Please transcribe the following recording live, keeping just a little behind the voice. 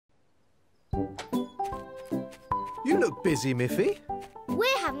You look busy, Miffy.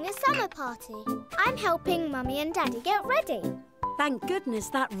 We're having a summer party. I'm helping Mummy and Daddy get ready. Thank goodness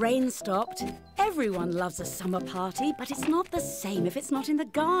that rain stopped. Everyone loves a summer party, but it's not the same if it's not in the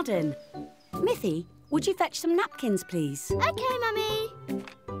garden. Miffy, would you fetch some napkins, please? OK, Mummy.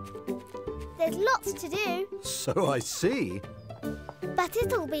 There's lots to do. So I see. But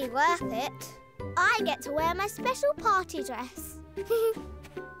it'll be worth it. I get to wear my special party dress.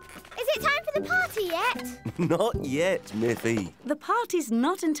 Is it time for the party yet? Not yet, Miffy. The party's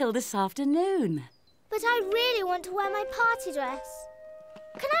not until this afternoon. But I really want to wear my party dress.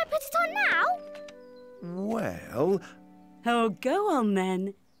 Can I put it on now? Well... Oh, go on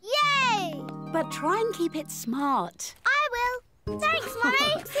then. Yay! But try and keep it smart. I will. Thanks,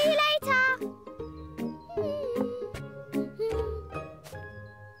 Mummy. See you later.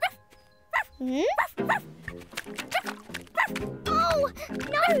 Oh,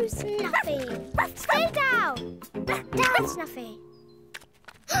 no, Snuffy. Stay down. Down, Snuffy.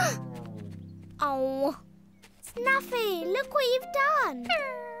 Oh, Snuffy, look what you've done.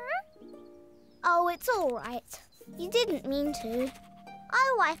 Oh, it's all right. You didn't mean to.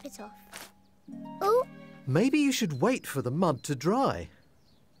 I'll wipe it off. Oh. Maybe you should wait for the mud to dry.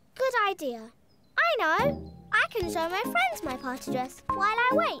 Good idea. I know. I can show my friends my party dress while I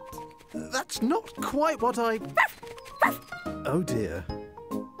wait. That's not quite what I... Oh, dear.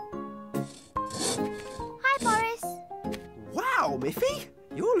 Hi, Boris. Wow, Miffy!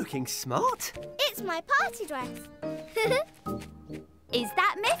 You're looking smart. It's my party dress. Is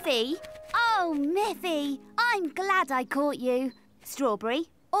that Miffy? Oh, Miffy, I'm glad I caught you. Strawberry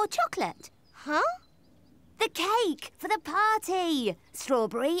or chocolate? Huh? The cake for the party.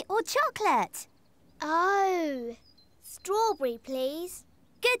 Strawberry or chocolate? Oh, strawberry, please.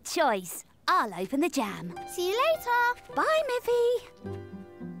 Good choice. I'll open the jam. See you later. Bye, Miffy.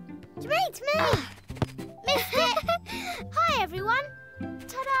 Meet me. Miffy. Hi, everyone.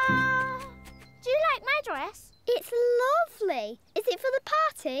 Ta-da! Do you like my dress? It's lovely. Is it for the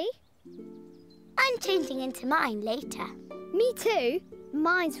party? I'm changing into mine later. Me too.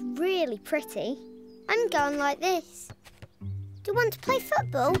 Mine's really pretty. I'm going like this. Do you want to play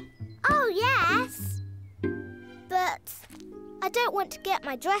football? Oh, yes. But I don't want to get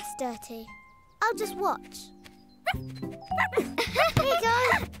my dress dirty. I'll just watch. Here you go.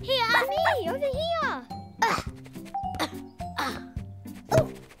 Here, me, over here.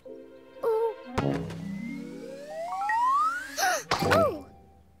 Ooh.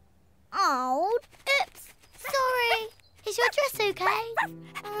 Oh, oops. Sorry. Is your dress okay?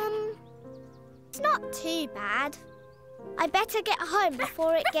 It's not too bad. I better get home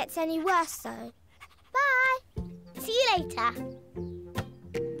before it gets any worse, though. Bye. See you later.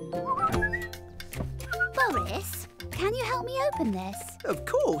 Boris, can you help me open this? Of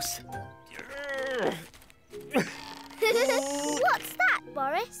course. What's that,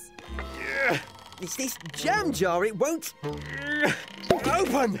 Boris? It's this jam jar. It won't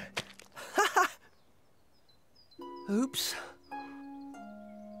open. Oops.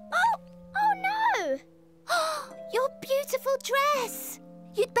 Oh, no. Your beautiful dress.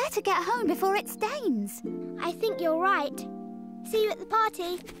 You'd better get home before it stains. I think you're right. See you at the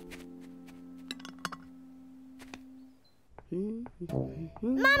party.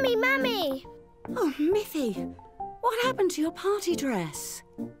 Mummy, Mummy! Oh, Miffy, what happened to your party dress?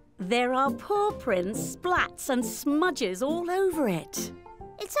 There are paw prints, splats and smudges all over it.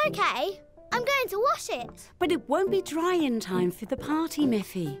 It's okay. I'm going to wash it. But it won't be dry in time for the party,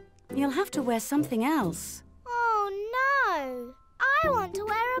 Miffy. You'll have to wear something else. Oh, no. I want to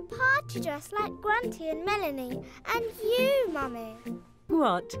wear a party dress like Grunty and Melanie and you, Mummy.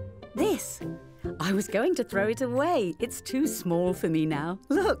 What? This? I was going to throw it away. It's too small for me now.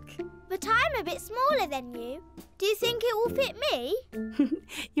 Look. But I'm a bit smaller than you. Do you think it will fit me?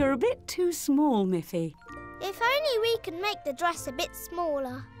 You're a bit too small, Miffy. If only we can make the dress a bit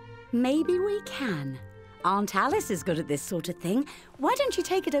smaller. Maybe we can. Aunt Alice is good at this sort of thing. Why don't you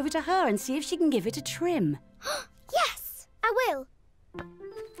take it over to her and see if she can give it a trim? Yes, I will.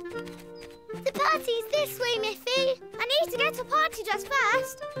 The party's this way, Miffy. I need to get a party dress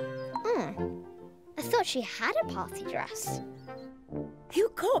first. I thought she had a party dress. You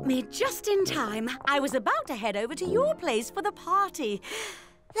caught me just in time. I was about to head over to your place for the party.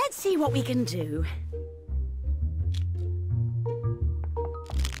 Let's see what we can do.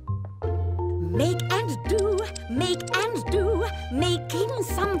 Make and do, making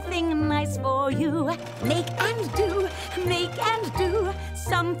something nice for you. Make and do,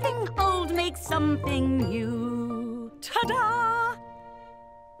 something old, make something new. Ta-da!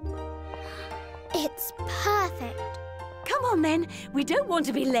 It's perfect. Come on, then. We don't want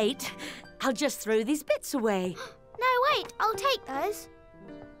to be late. I'll just throw these bits away. No, Wait, I'll take those.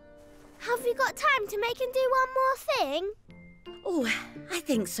 Have we got time to make and do one more thing? Oh, I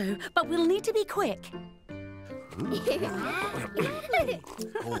think so, but we'll need to be quick.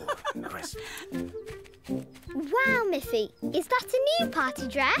 Oh, crisp. Wow, Miffy, is that a new party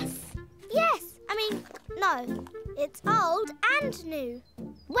dress? Yes, no, it's old and new.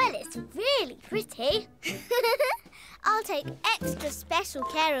 Well, it's really pretty. I'll take extra special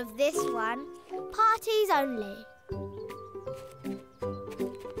care of this one. Parties only.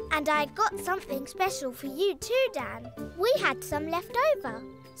 And I got something special for you too, Dan. We had some left over,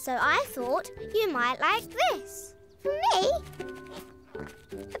 so I thought you might like this. For me?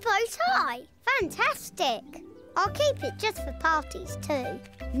 A bow tie? Fantastic. I'll keep it just for parties too.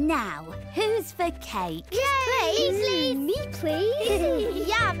 Now, who's for cake? Please. Me, please.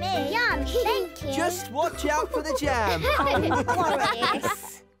 Yummy. Yum, thank you. Just watch out for the jam.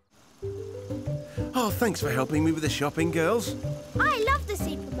 Boris. Oh, thanks for helping me with the shopping, girls. I love the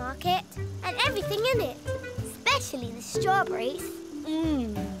supermarket and everything in it, especially the strawberries.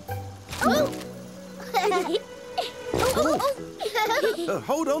 Oh!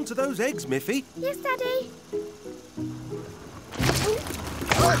 Hold on to those eggs, Miffy. Yes, Daddy.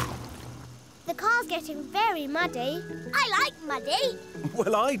 The car's getting very muddy. I like muddy.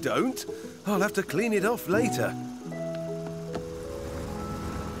 Well, I don't. I'll have to clean it off later.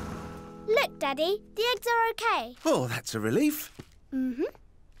 Look, Daddy, the eggs are okay. Oh, that's a relief.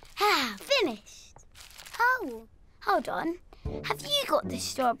 Finished. Oh, hold on. Have you got the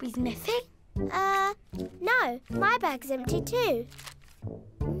strawberries, Miffy? No. My bag's empty too.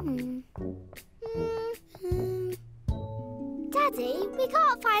 Daddy, we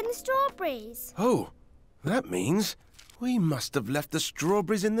can't find the strawberries. Oh, that means we must have left the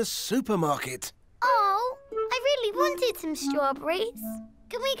strawberries in the supermarket. Oh, I really wanted some strawberries.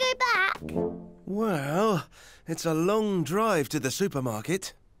 Can we go back? Well, it's a long drive to the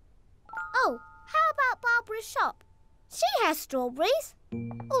supermarket. Oh, how about Barbara's shop? She has strawberries.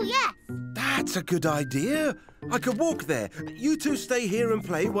 Oh, yes. That's a good idea. I could walk there. You two stay here and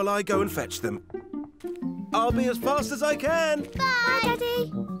play while I go and fetch them. I'll be as fast as I can. Bye,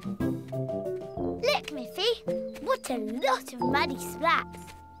 Daddy. Look, Miffy. What a lot of muddy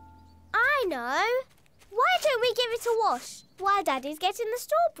splats. I know. Why don't we give it a wash while Daddy's getting the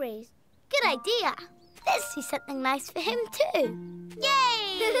strawberries? Good idea. Let's do something nice for him too.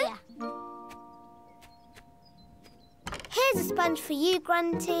 Yay! Here's a sponge for you,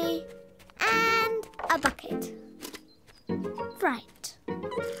 Grunty. And a bucket. Right.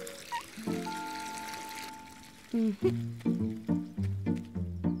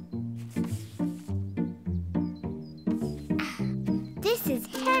 This is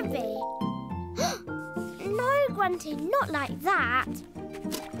heavy. No, Grunty, not like that.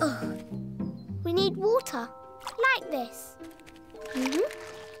 Ugh. We need water, like this.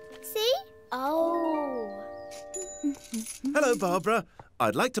 See? Oh. Hello, Barbara.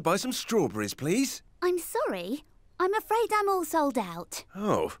 I'd like to buy some strawberries, please. I'm sorry. I'm afraid I'm all sold out.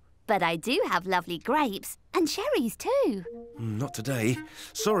 Oh, But I do have lovely grapes and cherries too. not today.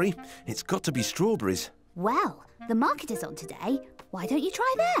 Sorry, it's got to be strawberries. Well, the market is on today. Why don't you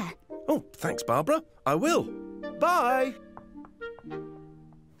try there? Oh, thanks, Barbara. I will. Bye.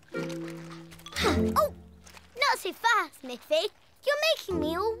 Oh, not so fast, Miffy. You're making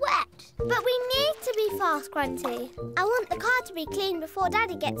me all wet. But we need to be fast, Grunty. I want the car to be clean before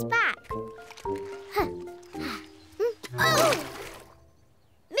Daddy gets back. Oh!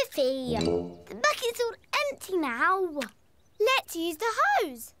 Miffy, the bucket's all empty now. Let's use the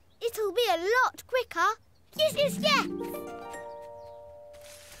hose. It'll be a lot quicker. Yes.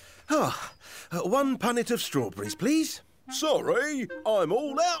 Ah, 1 punnet of strawberries, please. Sorry, I'm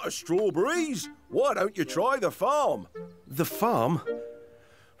all out of strawberries. Why don't you try the farm? The farm?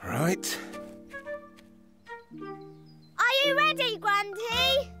 Right. Are you ready,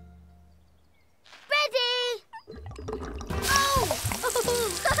 Grunty? Ready! Oh!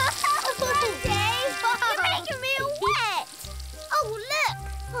 Grunty! You're making me all wet! Oh, look!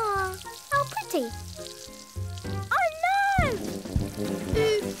 Oh, how pretty! Oh, no!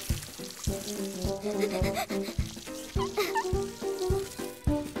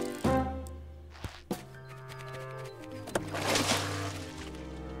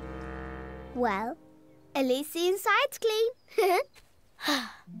 Well, at least the inside's clean.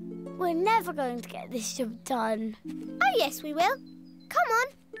 We're never going to get this job done. Oh, yes, we will. Come on.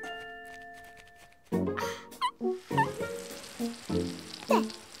 There.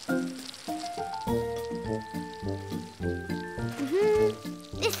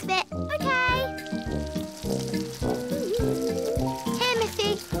 This bit. Okay. Here,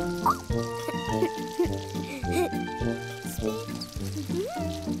 Miffy.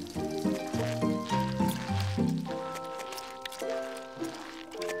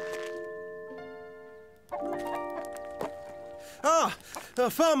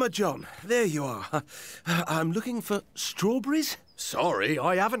 Farmer John, there you are. I'm looking for strawberries. Sorry,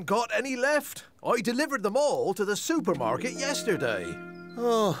 I haven't got any left. I delivered them all to the supermarket yesterday.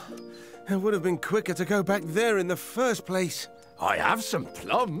 Oh, it would have been quicker to go back there in the first place. I have some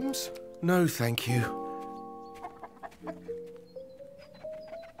plums. No, thank you.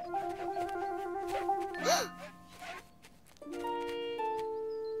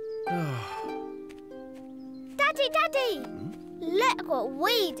 Daddy! Look what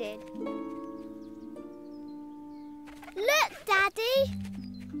we did. Look, Daddy!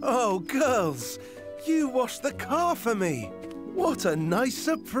 Oh, girls, you washed the car for me. What a nice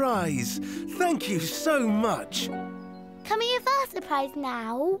surprise. Thank you so much. Can we have our surprise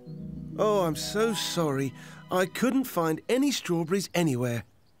now? Oh, I'm so sorry. I couldn't find any strawberries anywhere.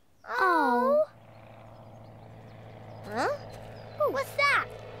 Oh. Huh? What's that?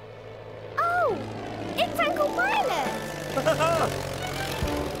 Oh, it's Uncle Violet.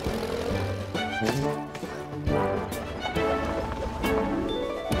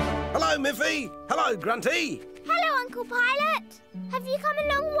 Hello, Miffy. Hello, Grunty. Hello, Uncle Pilot. Have you come a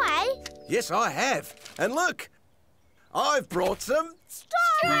long way? Yes, I have. And look, I've brought some...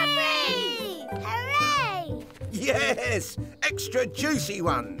 Strawberries! Hooray! Yes, extra juicy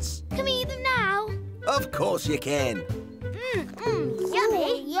ones. Can we eat them now? Of course you can.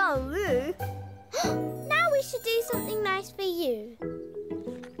 Yummy. Yummy. Now we should do something nice for you.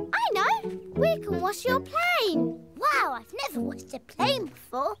 I know. We can wash your plane. Wow, I've never washed a plane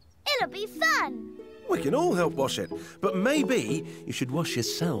before. It'll be fun. We can all help wash it, but maybe you should wash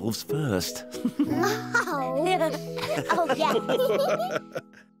yourselves first. Oh. Oh, yes.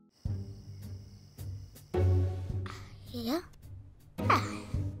 Here?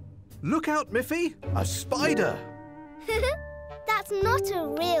 Look out, Miffy! A spider! That's not a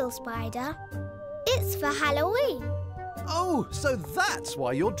real spider. It's for Halloween. Oh, so that's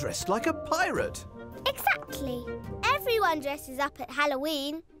why you're dressed like a pirate. Exactly. Everyone dresses up at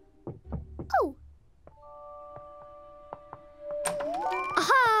Halloween. Oh.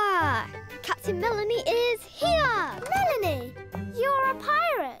 Aha! Captain Melanie is here! Melanie, you're a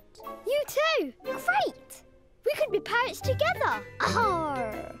pirate. You too. Great. We could be pirates together.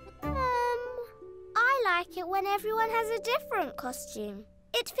 Arr. I like it when everyone has a different costume.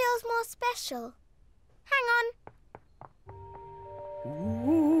 It feels more special. Hang on.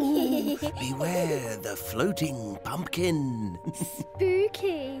 Ooh, beware the floating pumpkin.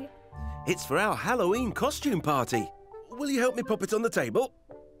 Spooky. It's for our Halloween costume party. Will you help me pop it on the table?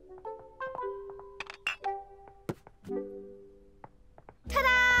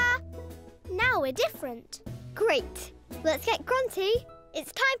 Ta-da! Now we're different. Great. Let's get grunty.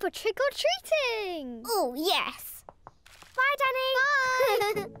 It's time for trick-or-treating. Oh, yes. Bye,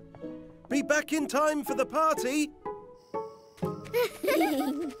 Danny. Bye. Be back in time for the party.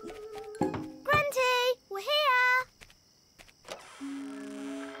 Grunty, we're here.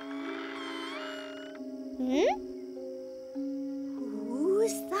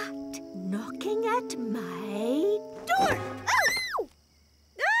 Who's that knocking at my door?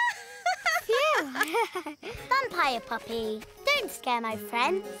 Phew. Vampire puppy. Don't scare my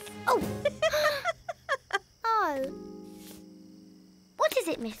friends. Oh. Oh. What is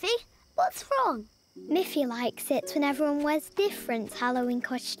it, Miffy? What's wrong? Miffy likes it when everyone wears different Halloween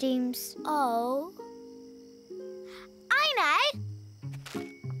costumes. Oh. I know.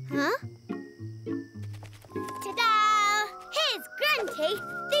 Huh? Ta-da! Here's Grunty,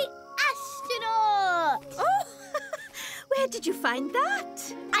 the astronaut! Oh, where did you find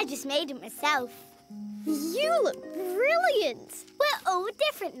that? I just made it myself. You look brilliant. We're all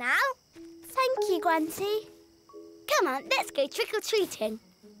different now. Thank you, Grunty. Come on, let's go trick-or-treating.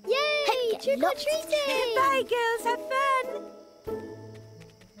 Yay! Trick-or-treating! Bye, girls. Have fun.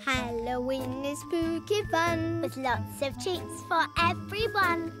 Halloween is spooky fun with lots of treats for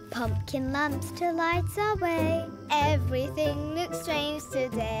everyone. Pumpkin lamps to light our way. Everything looks strange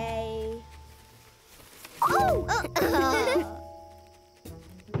today. Oh!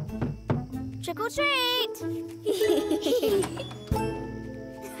 Trick or treat!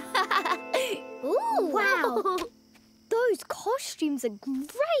 Ooh! Wow! Those costumes are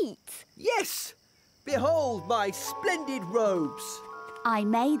great! Yes! Behold my splendid robes. I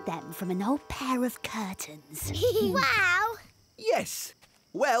made them from an old pair of curtains. Wow! Yes.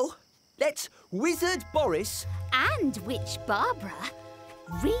 Well, let's Wizard Boris. And Witch Barbara,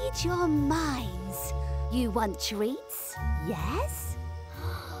 read your minds. You want treats? Yes?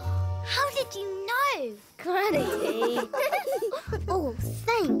 How did you know? Granny. Oh,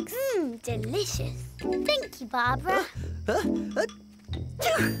 thanks. Delicious. Thank you, Barbara.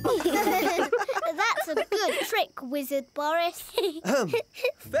 That's a good trick, Wizard Boris.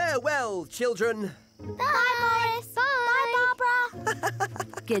 Farewell, children. Bye, Boris. Bye, Barbara.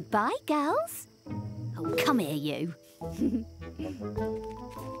 Goodbye, girls. Oh, come here, you.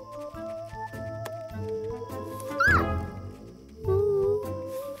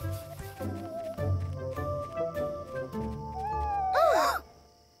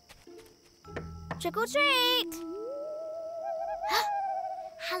 Trick or treat.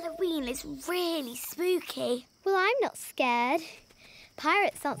 Halloween is really spooky. Well, I'm not scared.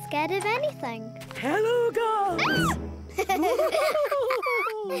 Pirates aren't scared of anything. Hello, girls!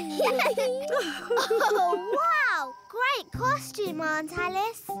 Oh, wow! Great costume, Aunt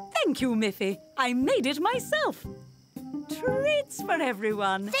Alice. Thank you, Miffy. I made it myself. Treats for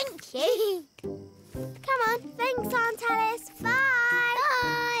everyone. Thank you. Come on. Thanks, Aunt Alice. Bye.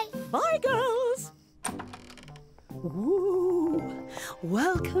 Bye. Bye, girls. Ooh,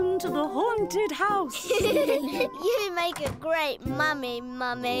 welcome to the haunted house. You make a great mummy.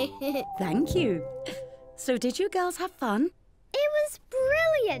 Thank you. So did you girls have fun? It was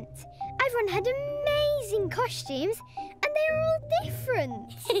brilliant. Everyone had amazing costumes and they were all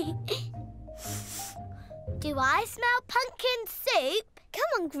different. Do I smell pumpkin soup?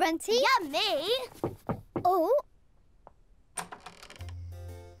 Come on, Grunty. Yummy! Oh.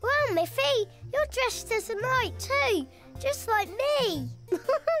 Well, Miffy, you're dressed as a knight too, just like me.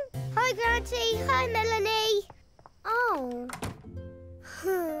 Hi, Grunty. Hi, Melanie. Oh.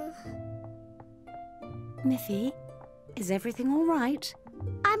 Miffy, is everything all right?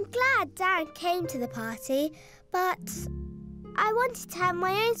 I'm glad Dan came to the party, but I wanted to have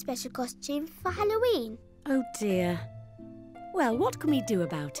my own special costume for Halloween. Oh, dear. Well, what can we do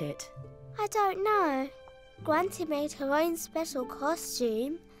about it? I don't know. Grunty made her own special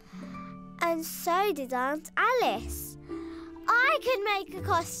costume, and so did Aunt Alice. I could make a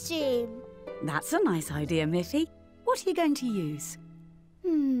costume. That's a nice idea, Miffy. What are you going to use?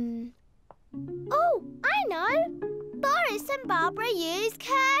 Oh, I know. Boris and Barbara use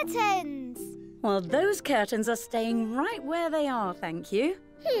curtains. Well, those curtains are staying right where they are, thank you.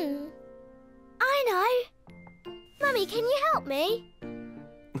 I know. Mummy, can you help me?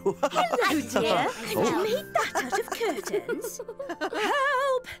 Hello, dear. You made that out of curtains?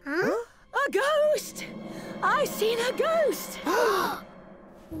 Help! Huh? A ghost! I've seen a ghost!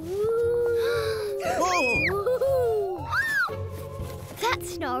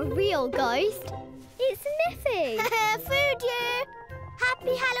 That's not a real ghost. It's Miffy. Food you.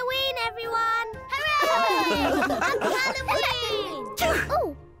 Happy Halloween, everyone. Hooray! Happy Halloween!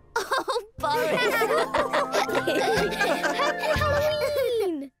 Oh, Boris. Happy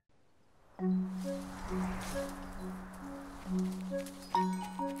Halloween!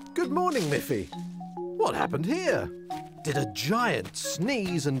 Good morning, Miffy. What happened here? Did a giant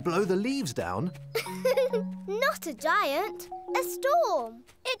sneeze and blow the leaves down? Not a giant, a storm.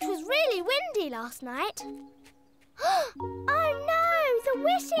 It was really windy last night. Oh no, the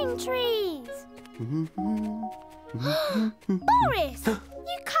wishing trees! Boris,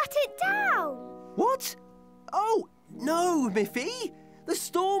 you cut it down. What? Oh, no, Miffy. The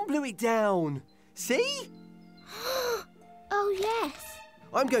storm blew it down. See? Oh yes.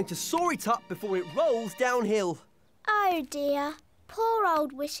 I'm going to saw it up before it rolls downhill. Oh dear, poor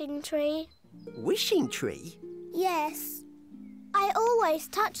old wishing tree. Wishing tree? Yes. I always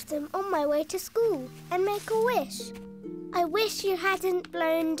touch them on my way to school and make a wish. I wish you hadn't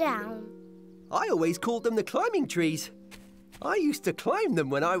blown down. I always called them the climbing trees. I used to climb them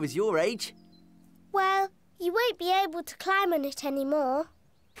when I was your age. Well, you won't be able to climb on it anymore.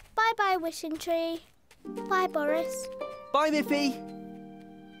 Bye-bye, wishing tree. Bye, Boris. Bye, Miffy.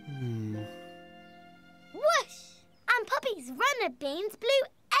 Whoosh! And Poppy's runner beans blew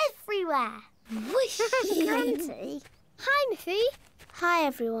everywhere. Whoosh! Grunty. Hi, Miffy. Hi,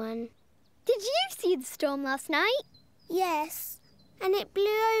 everyone. Did you see the storm last night? Yes. And it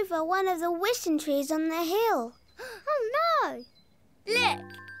blew over one of the wishing trees on the hill. Oh, no. Look,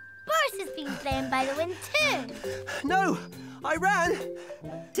 Boris has been blown by the wind too. No, I ran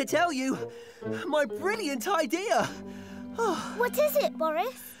to tell you my brilliant idea. What is it,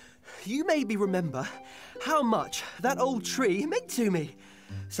 Boris? You made me remember how much that old tree meant to me.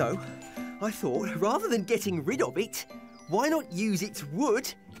 So I thought, rather than getting rid of it, why not use its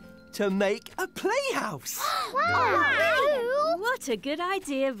wood to make a playhouse? Wow! What a good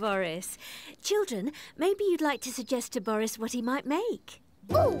idea, Boris. Children, maybe you'd like to suggest to Boris what he might make.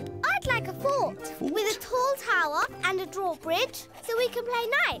 Oh, I'd like a fort with a tall tower and a drawbridge so we can play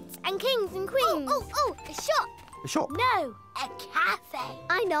knights and kings and queens. Oh, a shop. A shop? No, a cafe.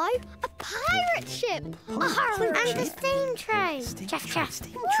 I know, a pirate ship. And the steam train. Steam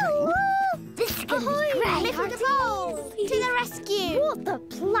Woo, train? woo. This is going to be great. Miffy the Bold, to the rescue. What the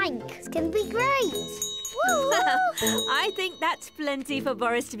plank? It's going to be great. Woo, woo. I think that's plenty for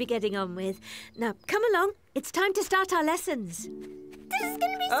Boris to be getting on with. Now, come along. It's time to start our lessons. This is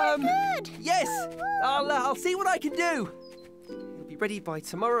going to be so good. Yes, I'll see what I can do. It'll be ready by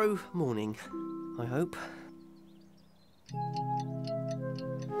tomorrow morning, I hope.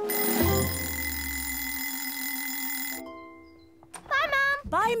 Bye, Mum.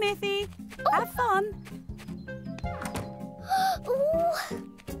 Bye, Miffy. Have fun. Ooh.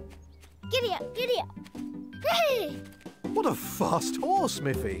 Giddy up, giddy up. Hey, What a fast horse,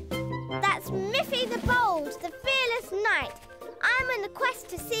 Miffy. that's Miffy the Bold, the fearless knight. I'm on a quest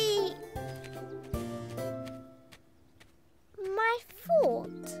to see my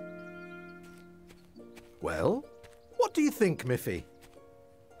fort. Well, what do you think, Miffy?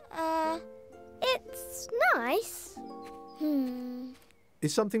 It's nice.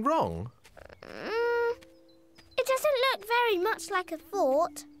 Is something wrong? It doesn't look very much like a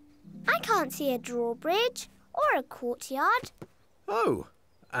fort. I can't see a drawbridge or a courtyard. Oh,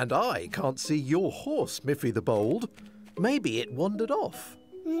 and I can't see your horse, Miffy the Bold. Maybe it wandered off.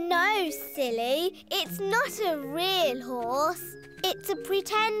 No, silly. It's not a real horse. It's a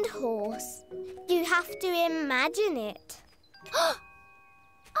pretend horse. You have to imagine it.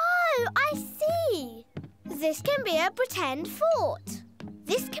 Oh, I see. This can be a pretend fort.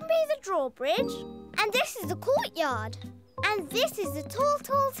 This can be the drawbridge. And this is the courtyard. And this is the tall,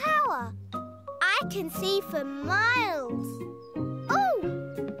 tall tower. I can see for miles.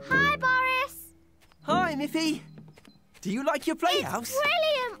 Oh, hi, Boris. Hi, Miffy. Do you like your playhouse? It's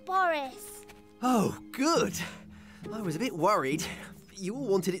brilliant, Boris. Oh, good. I was a bit worried. You all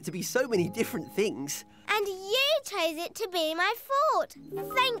wanted it to be so many different things. And you chose it to be my fort.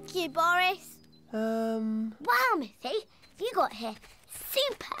 Thank you, Boris. Wow, Miffy, you got here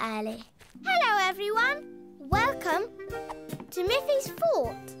super early. Hello, everyone. Welcome to Miffy's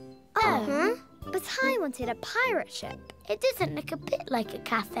fort. But I wanted a pirate ship. It doesn't look a bit like a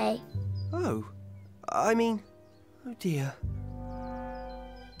cafe. Oh, I mean, oh dear.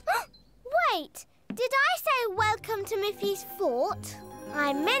 Wait, did I say welcome to Miffy's fort?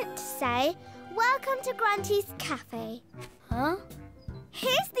 I meant to say welcome to Grunty's cafe. Huh?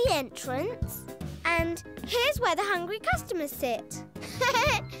 Here's the entrance, and here's where the hungry customers sit.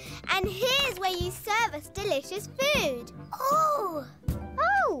 And here's where you serve us delicious food. Oh,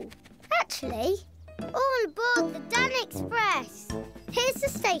 Actually, all aboard the Dan Express. Here's the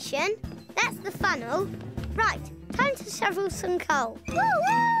station. That's the funnel. Right, time to shovel some coal. Woo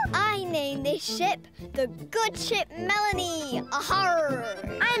woo! I named this ship the Good Ship Melanie. Ahar!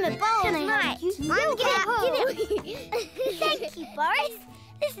 I'm a bold knight. I'm giddy up. thank you, Boris.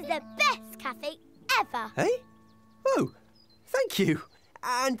 This is the best cafe ever. Hey? Oh, thank you.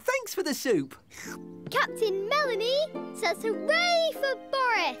 And thanks for the soup. Captain Melanie says hooray for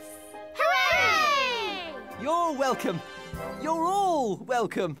Boris. Hooray! You're welcome. You're all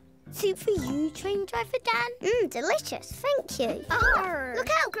welcome. Soup for you, train driver Dan. Delicious. Thank you. Look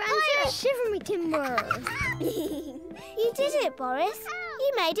out, Granny. Shiver me timbers. You did it, Boris.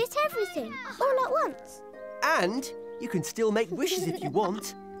 You made it everything, all at once. And you can still make wishes if you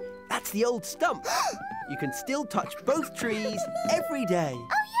want. That's the old stump. You can still touch both trees every day.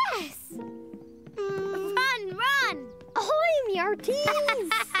 Oh, yes. Run! Ahoy, me hearties.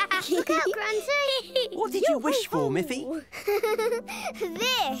 Look out, Grancy. What did you wish for, Miffy?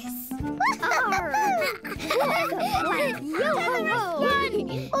 This. All aboard.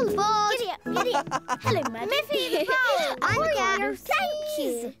 Giddy up. Hello, Miffy. I'm here. Thank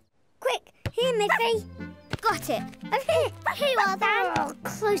you. Quick, here, Miffy. Got it. Here, well done. Oh,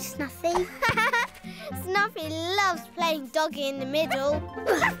 close, Snuffy. Snuffy loves playing doggy in the middle.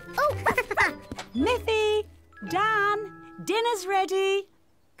 Miffy, Dan, dinner's ready.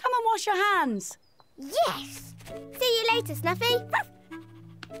 Come and wash your hands. Yes. See you later, Snuffy.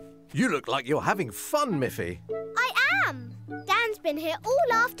 You look like you're having fun, Miffy. I am. Dan's been here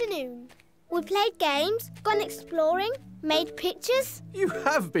all afternoon. We played games, gone exploring, made pictures. You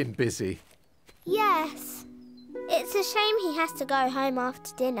have been busy. Yes. It's a shame he has to go home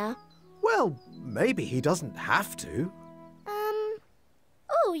after dinner. Well, maybe he doesn't have to.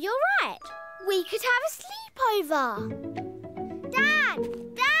 Oh, you're right. We could have a sleepover.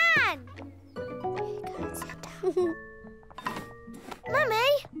 Dan!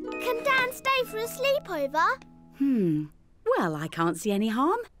 Mummy, can Dan stay for a sleepover? Well, I can't see any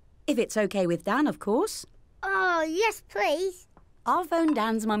harm. If it's okay with Dan, of course. Oh, yes, please. I'll phone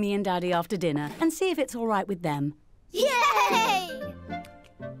Dan's mummy and daddy after dinner and see if it's all right with them. Yay!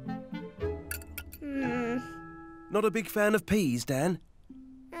 Not a big fan of peas, Dan?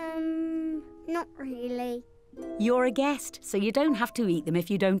 Not really. You're a guest, so you don't have to eat them if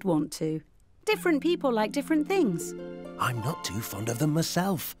you don't want to. Different people like different things. I'm not too fond of them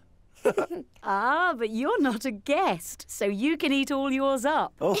myself. Ah, but you're not a guest, so you can eat all yours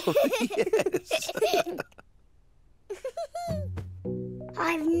up. Oh, yes.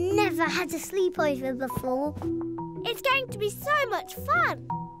 I've never had a sleepover before. It's going to be so much fun.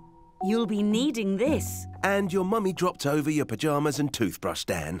 You'll be needing this. And your mummy dropped over your pyjamas and toothbrush,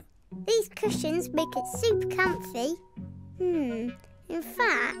 Dan. These cushions make it super comfy. In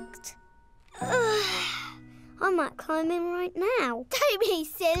fact, I might climb in right now. Don't be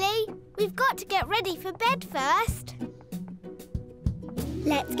silly. We've got to get ready for bed first.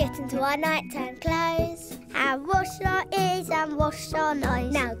 Let's get into our nighttime clothes. And wash our ears and wash our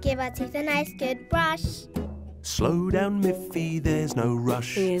nose. Now give our teeth a nice good brush. Slow down, Miffy, there's no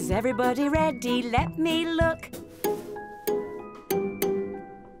rush. Is everybody ready? Let me look.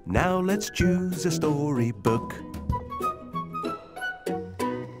 Now let's choose a storybook.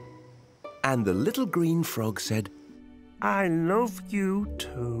 And the little green frog said, I love you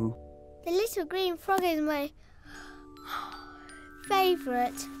too. The little green frog is my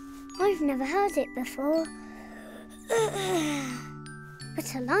favourite. I've never heard it before.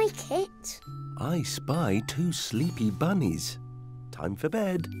 But I like it. I spy 2 sleepy bunnies. Time for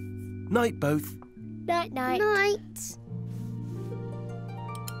bed. Night, both. Night, night. Night.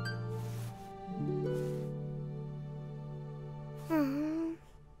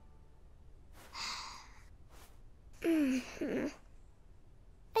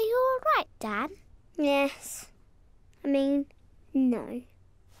 Are you all right, Dan? Yes. I mean, no.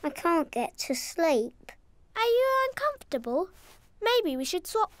 I can't get to sleep. Are you uncomfortable? Maybe we should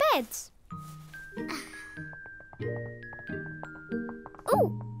swap beds.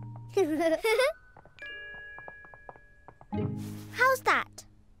 Ooh! How's that?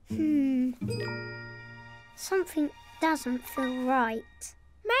 Something doesn't feel right.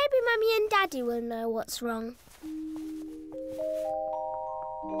 Maybe Mummy and Daddy will know what's wrong.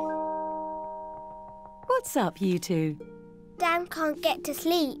 What's up, you two? Dan can't get to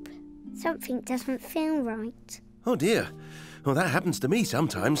sleep. Something doesn't feel right. Oh, dear. Well, that happens to me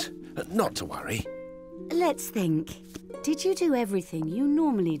sometimes. Not to worry. Let's think. Did you do everything you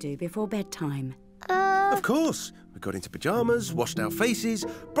normally do before bedtime? Of course. We got into pyjamas, washed our faces,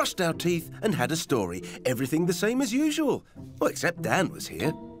 brushed our teeth and had a story. Everything the same as usual. Well, except Dan was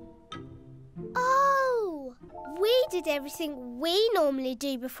here. Oh! We did everything we normally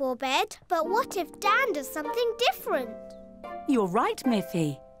do before bed. But what if Dan does something different? You're right,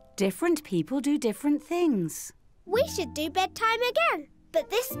 Miffy. Different people do different things. We should do bedtime again. But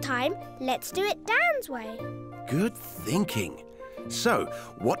this time, let's do it Dan's way. Good thinking. So,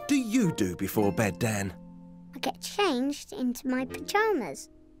 what do you do before bed, Dan? I get changed into my pyjamas.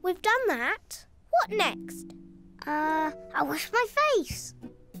 We've done that. What next? I wash my face.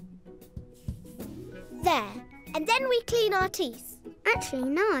 There. And then we clean our teeth. Actually,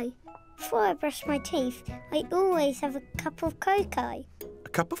 no. Before I brush my teeth, I always have a cup of cocoa. A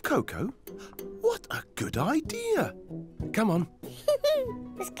cup of cocoa? What a good idea. Come on.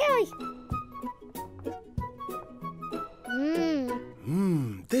 Let's go.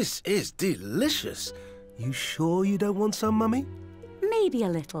 This is delicious. You sure you don't want some, Mummy? Maybe a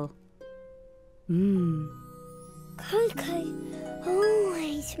little. Cocoa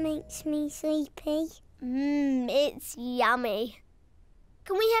always makes me sleepy. It's yummy.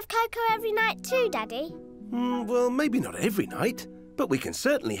 Can we have cocoa every night too, Daddy? Well, maybe not every night, but we can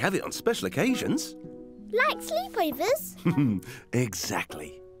certainly have it on special occasions. Like sleepovers?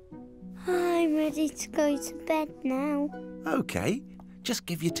 Exactly. I'm ready to go to bed now. OK, just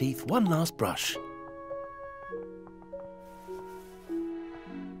give your teeth one last brush.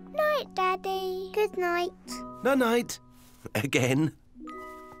 Night, Daddy. Good night. Night-night. Again.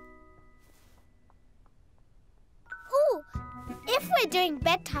 Ooh, if we're doing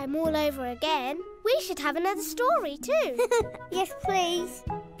bedtime all over again, we should have another story too. Yes, please.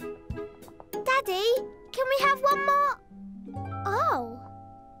 Daddy, can we have one more? Oh.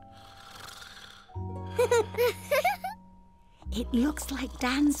 It looks like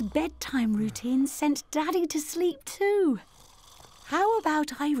Dan's bedtime routine sent Daddy to sleep too. How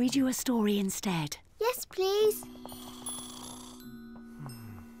about I read you a story instead? Yes, please.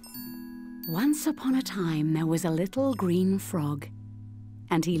 Once upon a time, there was a little green frog.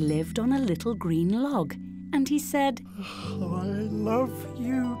 And he lived on a little green log. And he said, I love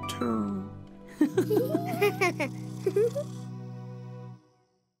you too.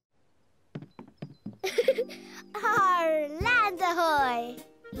 Arr, land ahoy!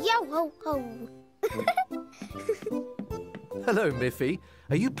 Yo ho ho! Hello, Miffy.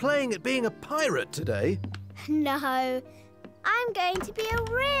 Are you playing at being a pirate today? No, I'm going to be a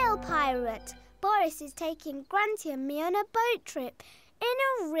real pirate. Boris is taking Grunty and me on a boat trip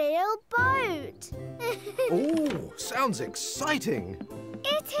in a real boat. Oh, sounds exciting.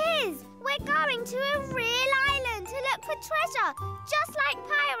 It is. We're going to a real island to look for treasure, just like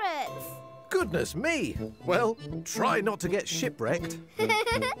pirates. Goodness me. Well, try not to get shipwrecked.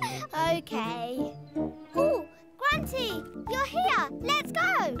 OK. Oh, Grunty, you're here. Let's go.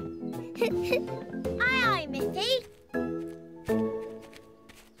 Aye, aye, Miffy.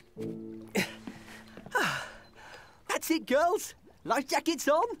 That's it, girls. Life jackets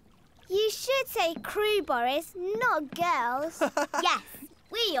on. You should say crew, Boris, not girls. Yes,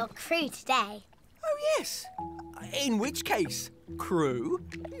 we're your crew today. Oh, yes. In which case, crew,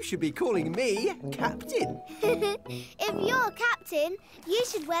 you should be calling me Captain. If you're captain, you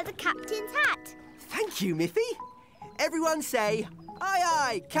should wear the captain's hat. Thank you, Miffy. Everyone say, aye,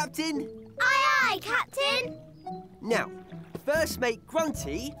 aye, Captain. Aye, aye, Captain. Now, first mate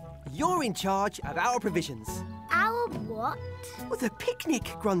Grunty, you're in charge of our provisions. Our what? Well, the picnic,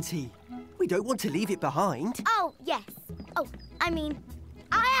 Grunty. We don't want to leave it behind. Oh, yes. Oh, I mean,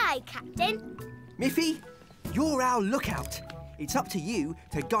 aye, aye, Captain. Miffy, you're our lookout. It's up to you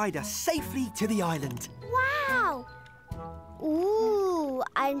to guide us safely to the island. Wow. Ooh,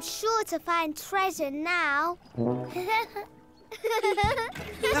 I'm sure to find treasure now.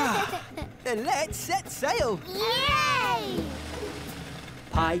 Then let's set sail. Yay!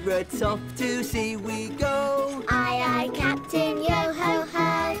 Pirates off to sea we go. Aye, aye, Captain,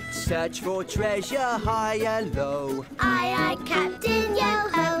 yo-ho-ho. Search for treasure high and low. Aye, aye, Captain,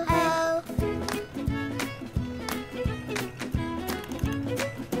 yo-ho-ho.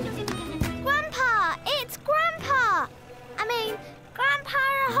 Grandpa, it's Grandpa. I mean, Grandpa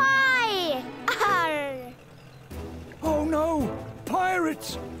ahoy! Arr. Oh no!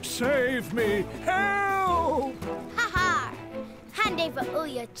 Pirates! Save me! Help! Ha-ha! Hand over all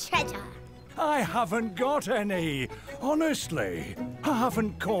your treasure. I haven't got any. Honestly, I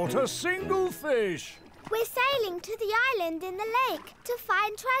haven't caught a single fish. We're sailing to the island in the lake to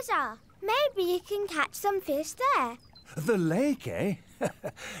find treasure. Maybe you can catch some fish there. The lake, eh?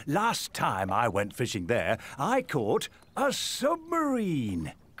 Last time I went fishing there, I caught a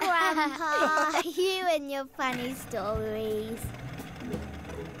submarine. Grandpa, you and your funny stories.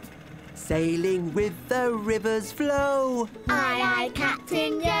 Sailing with the river's flow. Aye, aye,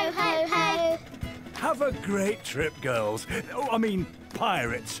 Captain, yo-ho-ho. Have a great trip, girls. Oh, I mean,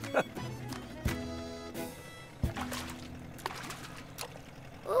 pirates.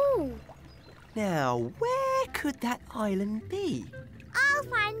 Ooh, Now, where could that island be? I'll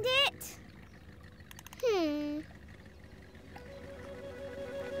find it. There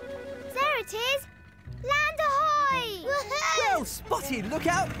it is. Land ahoy! Well spotted, look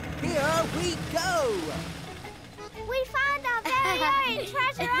out! Here we go! We found our very own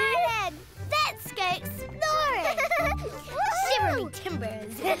treasure island. Let's go exploring. Shiver me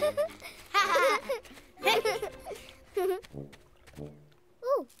timbers.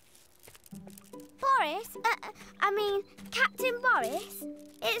 Ooh. Boris, I mean, Captain Boris,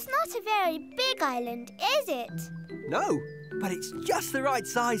 it's not a very big island, is it? No, but it's just the right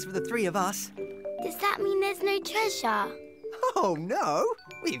size for the three of us. Does that mean there's no treasure? Oh, no.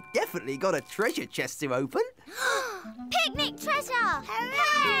 We've definitely got a treasure chest to open. Picnic treasure!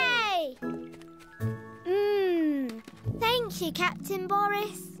 Hooray! Thank you, Captain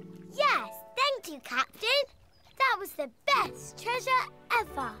Boris. Yes, thank you, Captain. That was the best treasure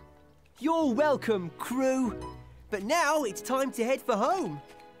ever. You're welcome, crew. But now it's time to head for home.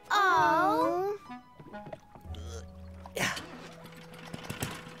 Oh. Yeah.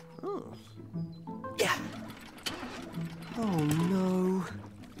 Yeah. Oh, no.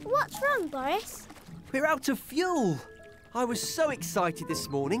 What's wrong, Boris? We're out of fuel. I was so excited this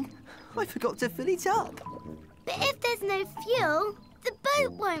morning, I forgot to fill it up. But if there's no fuel, the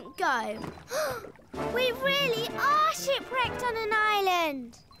boat won't go. We really are shipwrecked on an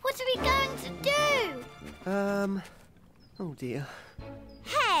island. What are we going to do? Oh dear.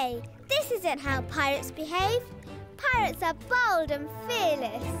 Hey, this isn't how pirates behave. Pirates are bold and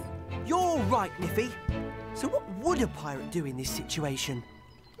fearless. You're right, Miffy. So what would a pirate do in this situation?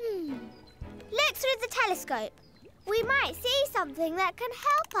 Look through the telescope. We might see something that can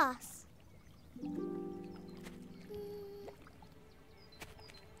help us.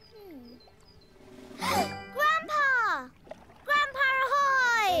 Grandpa! Grandpa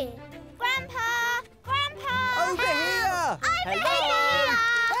ahoy! Grandpa! Grandpa! Over here! Over Hello! here!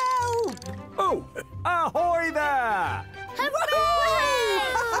 Help! Oh, ahoy there! Hooray!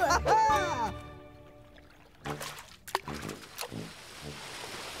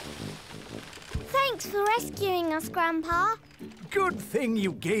 for rescuing us, Grandpa. Good thing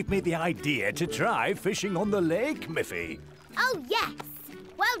you gave me the idea to try fishing on the lake, Miffy. Oh, yes.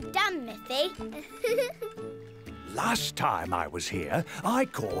 Well done, Miffy. Last time I was here, I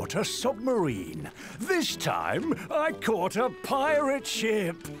caught a submarine. This time, I caught a pirate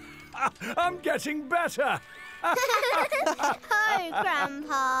ship. I'm getting better. Oh,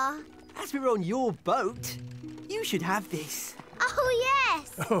 Grandpa. As we're on your boat, you should have this. Oh,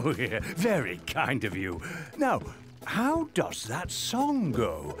 yes. Oh, yeah, very kind of you. Now, how does that song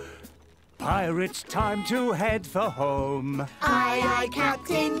go? Pirates, time to head for home. Aye, aye,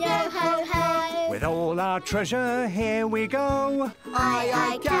 Captain, yo-ho-ho. With all our treasure, here we go. Aye,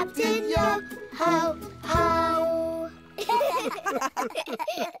 aye, Captain, yo-ho-ho.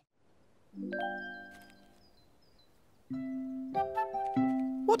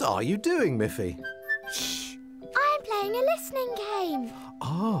 What are you doing, Miffy? Shh! I'm playing a listening game.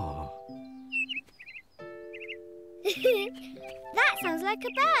 Ah. That sounds like a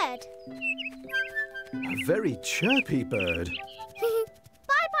bird. A very chirpy bird.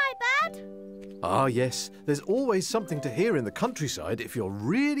 Bye-bye, bird. Ah, yes. There's always something to hear in the countryside if you're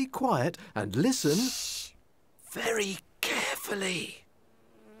really quiet and listen very carefully.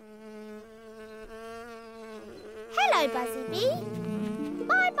 Hello, Buzzy Bee.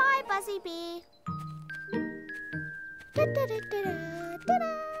 Bye-bye, Buzzy Bee.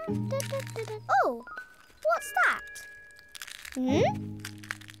 Oh, what's that?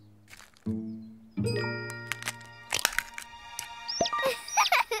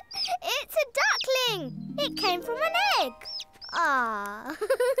 It's a duckling. It came from an egg. Ah.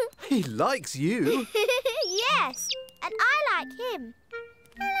 He likes you. Yes, and I like him.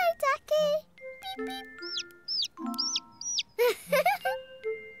 Hello, Ducky. Beep, beep.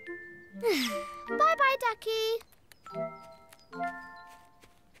 Bye-bye, Ducky.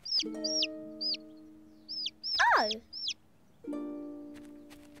 Oh.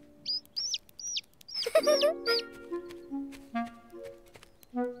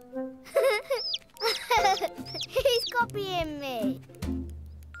 He's copying me.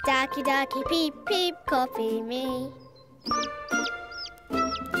 Ducky, ducky, peep, peep, copy me.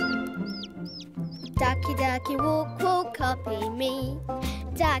 Ducky, ducky, walk, walk, copy me.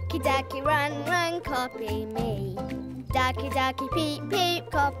 Ducky, ducky, run, run, copy me. Ducky, ducky, peep, peep,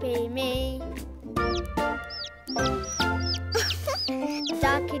 copy me.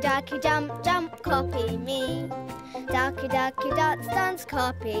 Ducky, ducky, jump, jump, copy me. Ducky, ducky, dance, dance,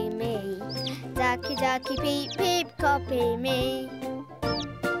 copy me. Ducky, ducky, peep, peep, copy me.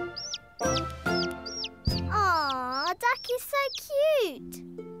 Aw, Ducky's so cute.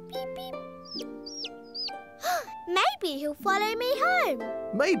 Beep, beep. Maybe he'll follow me home.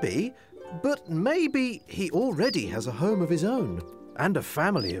 Maybe, but maybe he already has a home of his own. And a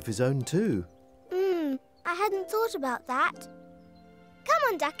family of his own too. I hadn't thought about that. Come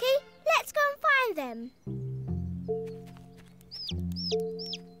on, Ducky. Let's go and find them.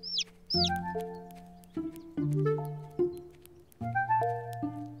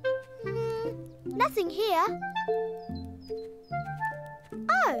 Nothing here.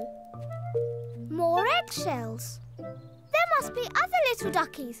 Oh, more eggshells. There must be other little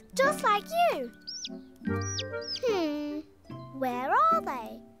duckies, just like you. Where are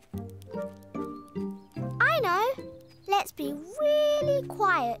they? I know. Let's be really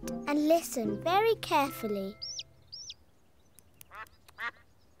quiet and listen very carefully.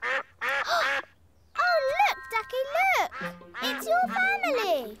 Oh, look, Ducky, look! It's your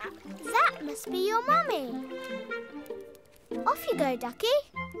family. That must be your mummy. Off you go, Ducky.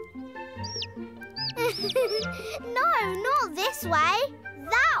 No, not this way.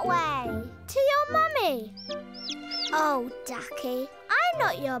 That way. To your mummy. Oh, Ducky, I'm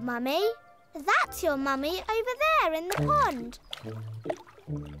not your mummy. That's your mummy over there in the pond.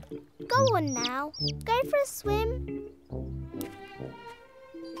 Go on now. Go for a swim.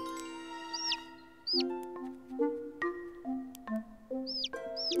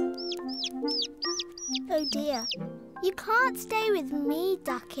 Oh dear. You can't stay with me,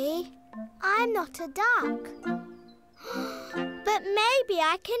 Ducky. I'm not a duck. But maybe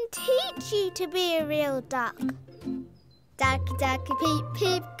I can teach you to be a real duck. Ducky, ducky, peep,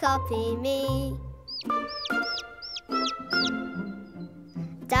 peep, copy me.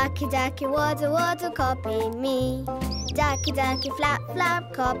 Ducky, ducky, waddle, waddle, copy me. Ducky, ducky, flap,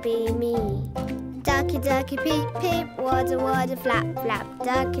 flap, copy me. Ducky, ducky, peep, peep, waddle, waddle, flap, flap.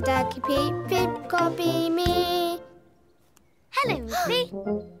 Ducky, ducky, peep, peep, copy me. Hello, Miffy.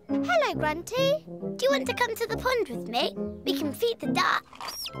 Hello, Grunty. Do you want to come to the pond with me? We can feed the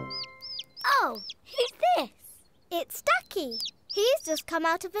ducks. Oh, who's this? It's Ducky. He's just come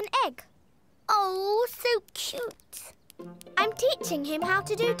out of an egg. Oh, so cute. I'm teaching him how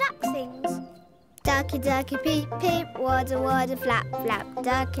to do duck things. Ducky, ducky, peep, peep, water, water, flap, flap.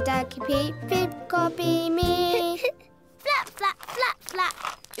 Ducky, ducky, peep, peep, copy me. Flap, flap, flap, flap.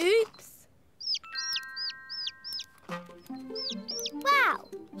 Oops. Wow,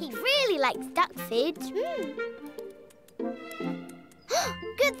 he really likes duck food.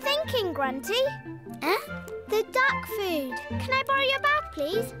 Good thinking, Grunty. Huh? The duck food. Can I borrow your bag,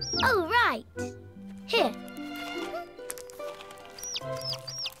 please? Oh, right. Here.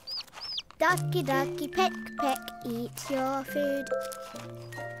 Ducky, ducky, peck, peck, eat your food.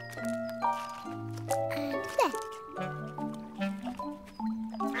 And there.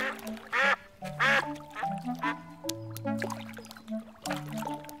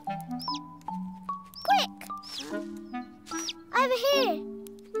 Quick! Over here.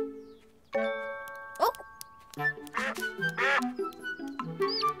 Oh!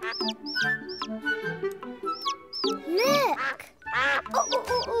 Look! Oh, oh,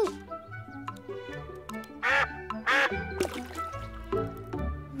 oh, oh!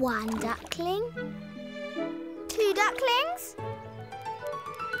 One duckling. Two ducklings.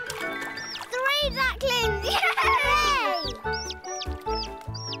 Three ducklings! Yay!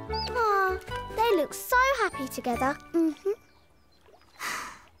 Oh, they look so happy together.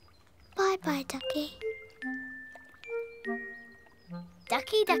 Bye-bye, Ducky.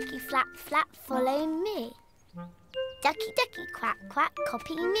 Ducky, ducky, flap, flap, follow me. Ducky, ducky, quack, quack,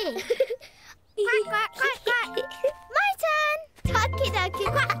 copy me. Quack, quack, quack, quack. My turn. Ducky, ducky,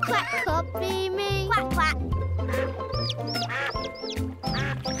 quack, quack, copy me. Quack, quack.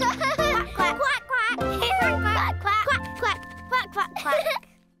 Quack, quack, quack, quack. Quack, quack, quack, quack, quack, quack, quack.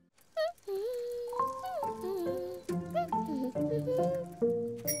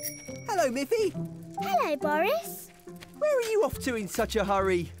 Hello, Miffy. Hello, Boris. Where are you off to in such a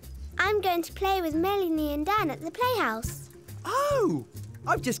hurry? I'm going to play with Melanie and Dan at the playhouse. Oh,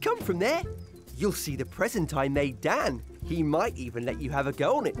 I've just come from there. You'll see the present I made Dan. He might even let you have a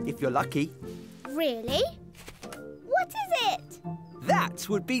go on it if you're lucky. Really? What is it? That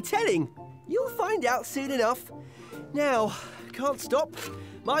would be telling. You'll find out soon enough. Now, can't stop.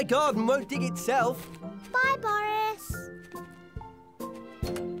 My garden won't dig itself. Bye, Boris.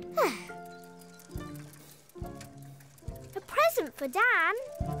 A present for Dan?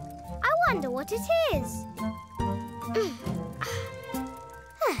 I wonder what it is.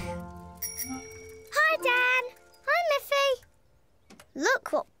 Hi, Dan. Hi, Miffy.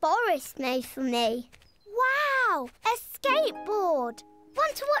 Look what Boris made for me. Wow, a skateboard.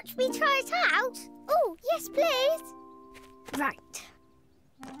 Want to watch me try it out? Oh, yes, please. Right.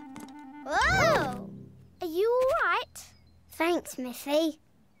 Whoa! Are you all right? Thanks, Miffy.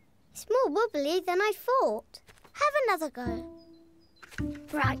 It's more wobbly than I thought. Have another go.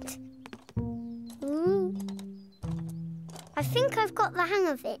 Right. Ooh. I think I've got the hang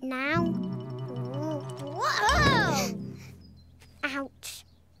of it now. Ooh. Whoa! Ouch.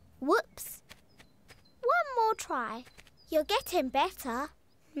 Whoops. One more try. You're getting better.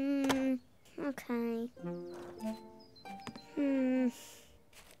 Okay.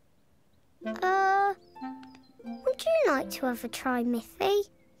 Would you like to have a try, Miffy?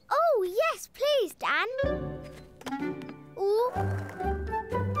 Oh, yes, please, Dan. Ooh.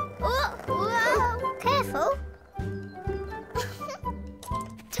 Oh, whoa. Careful.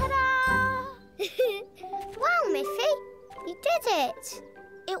 Ta-da! Wow, Miffy, you did it.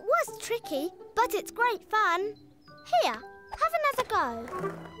 It was tricky, but it's great fun. Here, have another go.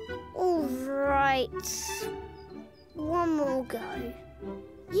 All right. One more go.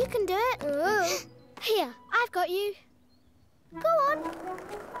 You can do it. Ooh. Here, I've got you. Go on.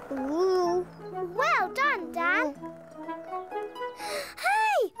 Ooh. Well done, Dan.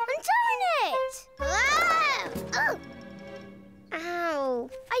 Hey, I'm doing it! Whoa! Oh. Ow.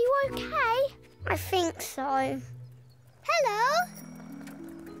 Are you okay? I think so. Hello.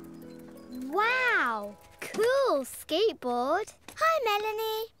 Wow. Cool skateboard. Hi,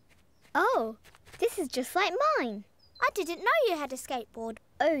 Melanie. Oh, this is just like mine. I didn't know you had a skateboard.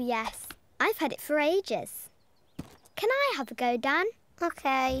 Oh, yes. I've had it for ages. Can I have a go, Dan?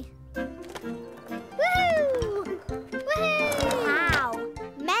 Okay. Woo! Woohoo! Wow,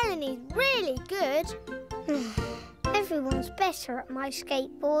 Melanie's really good. Everyone's better at my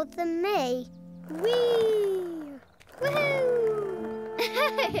skateboard than me. Whee! Woohoo!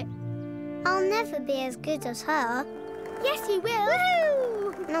 I'll never be as good as her. Yes, you will.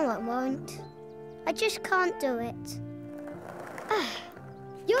 Woohoo! No, I won't. I just can't do it.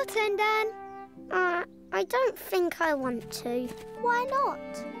 Your turn, Dan. I don't think I want to. Why not?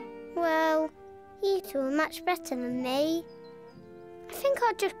 Well, you two are much better than me. I think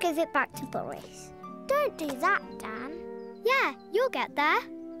I'll just give it back to Boris. Don't do that, Dan. Yeah, you'll get there.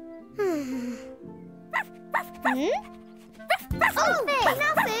 Hmm? Oh,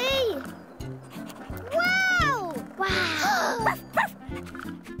 Snuffy! Wow! Wow!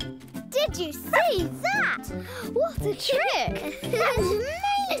 Did you see that? What a trick! That was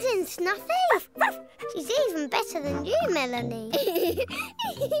amazing, Snuffy. She's even better than you, Melanie.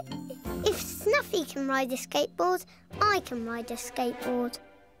 If Snuffy can ride a skateboard, I can ride a skateboard.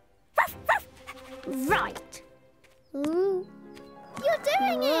 Right. Ooh. You're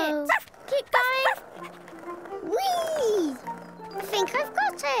doing it. Keep going. Whee! I think I've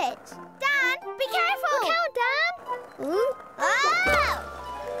got it. Dan, be careful. Look out, Dan! Ooh. Oh!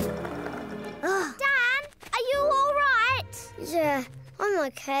 Dan, are you all right? Yeah, I'm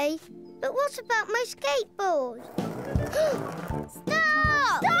okay. But what about my skateboard?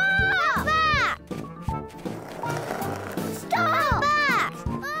 Stop! Stop! Back! Stop! Back!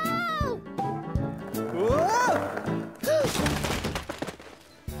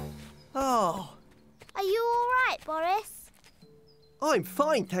 Oh, Are you all right, Boris? I'm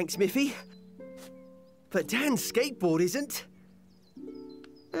fine, thanks, Miffy. But Dan's skateboard isn't.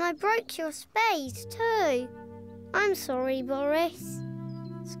 And I broke your spade too. I'm sorry, Boris.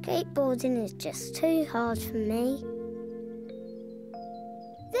 Skateboarding is just too hard for me.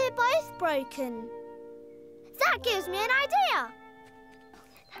 They're both broken. That gives me an idea.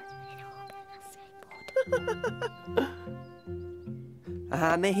 A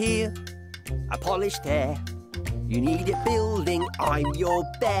hammer here, a polish there. You need it building, I'm your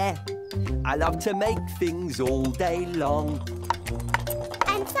bear. I love to make things all day long.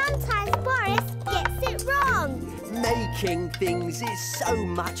 And sometimes Boris gets it wrong. Making things is so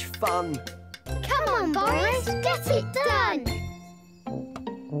much fun. Come on, Boris, get it done.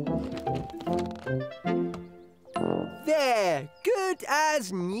 There, good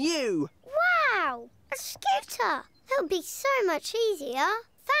as new. Wow, a scooter. It'll be so much easier.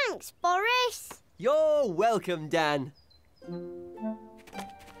 Thanks, Boris. You're welcome, Dan.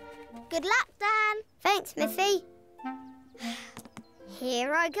 Good luck, Dan. Thanks, Miffy.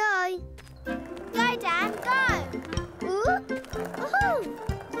 Here I go. Go, Dan, go. Ooh. Woohoo.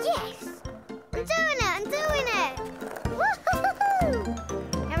 Yes. I'm doing it. Woohoo.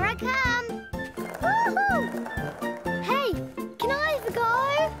 Here I come. Woohoo. Hey, can I have a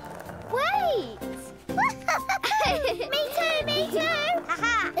go? Wait. Me too.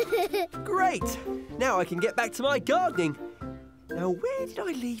 Haha. Great. Now I can get back to my gardening. Now, where did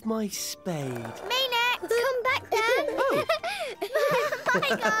I leave my spade? Me next. Come back, Dan. Oh,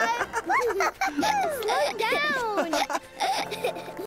 I go. Slow down.